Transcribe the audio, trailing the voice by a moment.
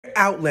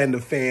Outlander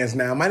fans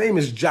now. My name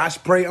is Josh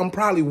Prey. I'm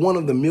probably one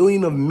of the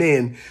million of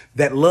men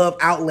that love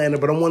Outlander,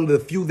 but I'm one of the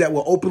few that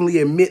will openly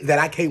admit that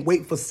I can't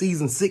wait for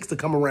season 6 to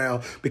come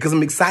around because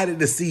I'm excited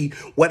to see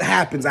what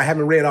happens. I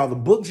haven't read all the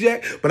books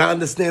yet, but I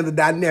understand the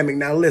dynamic.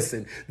 Now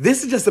listen,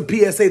 this is just a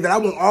PSA that I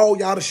want all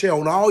y'all to share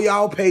on all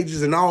y'all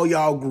pages and all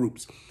y'all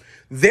groups.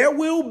 There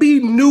will be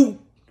new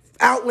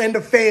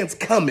Outlander fans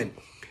coming.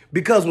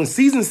 Because when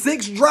season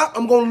 6 drop,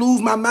 I'm going to lose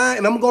my mind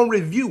and I'm going to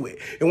review it.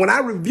 And when I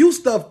review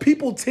stuff,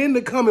 people tend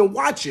to come and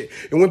watch it.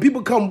 And when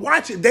people come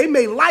watch it, they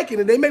may like it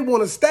and they may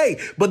want to stay.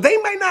 But they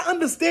may not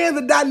understand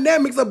the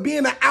dynamics of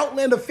being an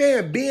Outlander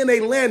fan, being a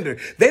lander.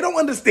 They don't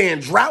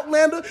understand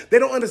Droughtlander. They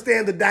don't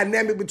understand the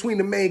dynamic between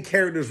the main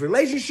characters'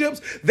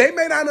 relationships. They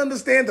may not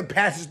understand the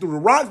passage through the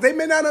rocks. They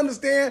may not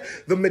understand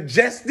the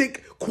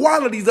majestic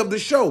qualities of the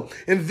show.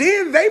 And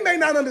then they may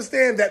not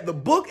understand that the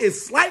book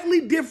is slightly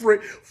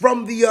different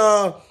from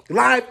the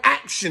live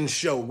action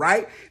show,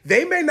 right?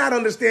 They may not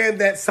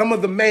understand that some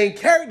of the main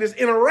characters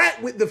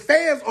interact with the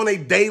fans on a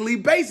daily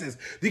basis.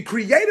 The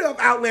creator of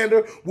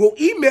Outlander will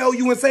email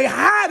you and say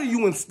hi to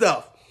you and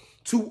stuff.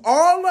 To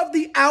all of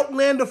the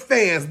Outlander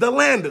fans, the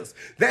landers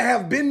that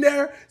have been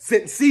there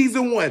since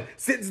season 1,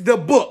 since the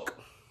book,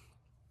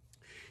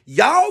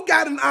 y'all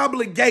got an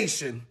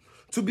obligation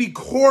to be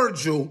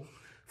cordial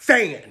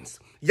fans.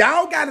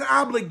 Y'all got an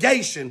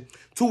obligation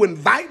to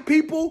invite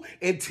people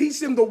and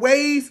teach them the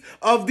ways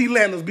of the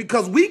landers,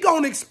 because we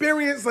gonna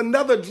experience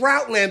another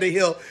Droughtlander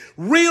here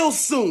real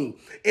soon.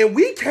 And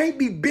we can't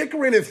be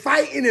bickering and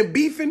fighting and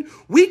beefing.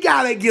 We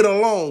gotta get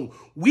along.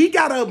 We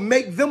gotta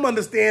make them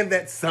understand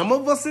that some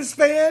of us as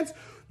fans,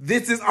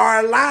 this is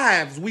our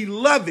lives. We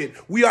love it.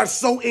 We are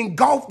so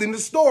engulfed in the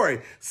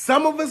story.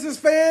 Some of us as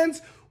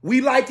fans, we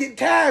like it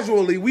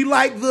casually. We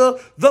like the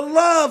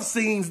love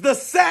scenes, the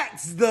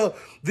sex, the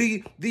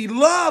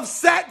love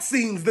sex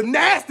scenes, the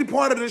nasty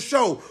part of the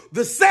show,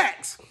 the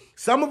sex.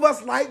 Some of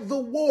us like the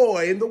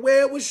war and the way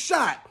it was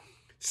shot.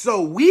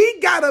 So we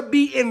gotta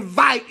be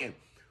inviting.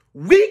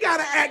 We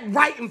gotta act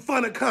right in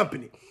front of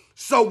company.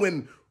 So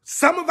when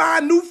some of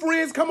our new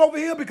friends come over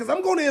here, because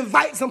I'm going to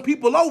invite some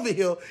people over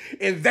here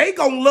and they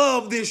going to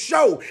love this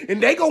show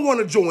and they going to want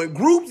to join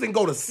groups and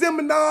go to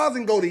seminars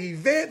and go to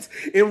events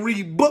and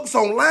read books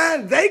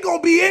online. They going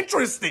to be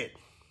interested.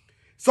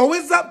 So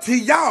it's up to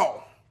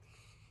y'all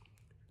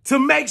to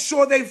make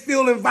sure they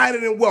feel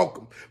invited and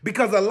welcome,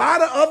 because a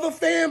lot of other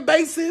fan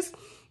bases,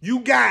 you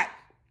got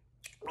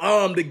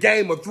the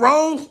Game of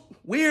Thrones,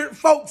 weird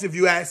folks, if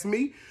you ask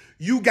me.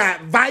 You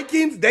got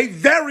Vikings, they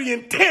very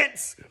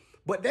intense,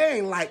 but they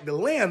ain't like the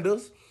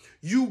Landers.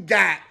 You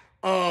got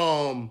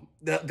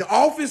the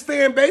Office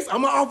fan base.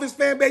 I'm an Office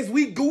fan base.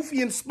 We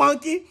goofy and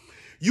spunky.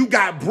 You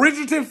got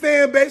Bridgerton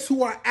fan base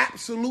who are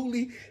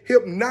absolutely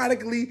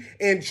hypnotically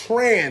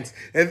entranced.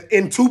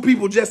 And two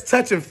people just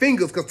touching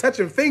fingers, because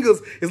touching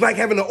fingers is like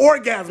having an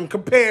orgasm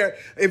compared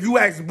if you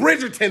ask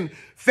Bridgerton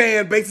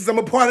fan bases. I'm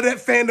a part of that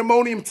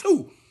fandemonium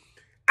too.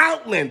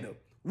 Outlander,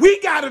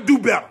 we got to do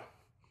better.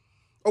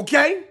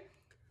 Okay?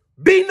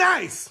 Be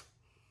nice.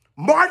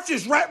 March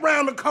is right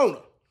around the corner.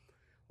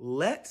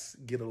 Let's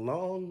get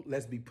along.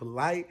 Let's be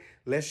polite.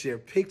 Let's share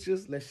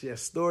pictures. Let's share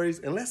stories.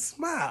 And let's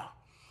smile.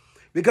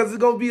 Because there's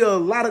going to be a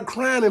lot of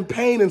crying and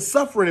pain and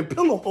suffering and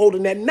pillow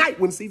holding that night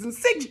when season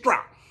 6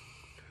 drops.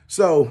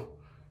 So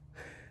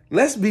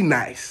let's be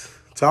nice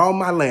to all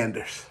my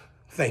landers.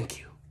 Thank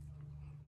you.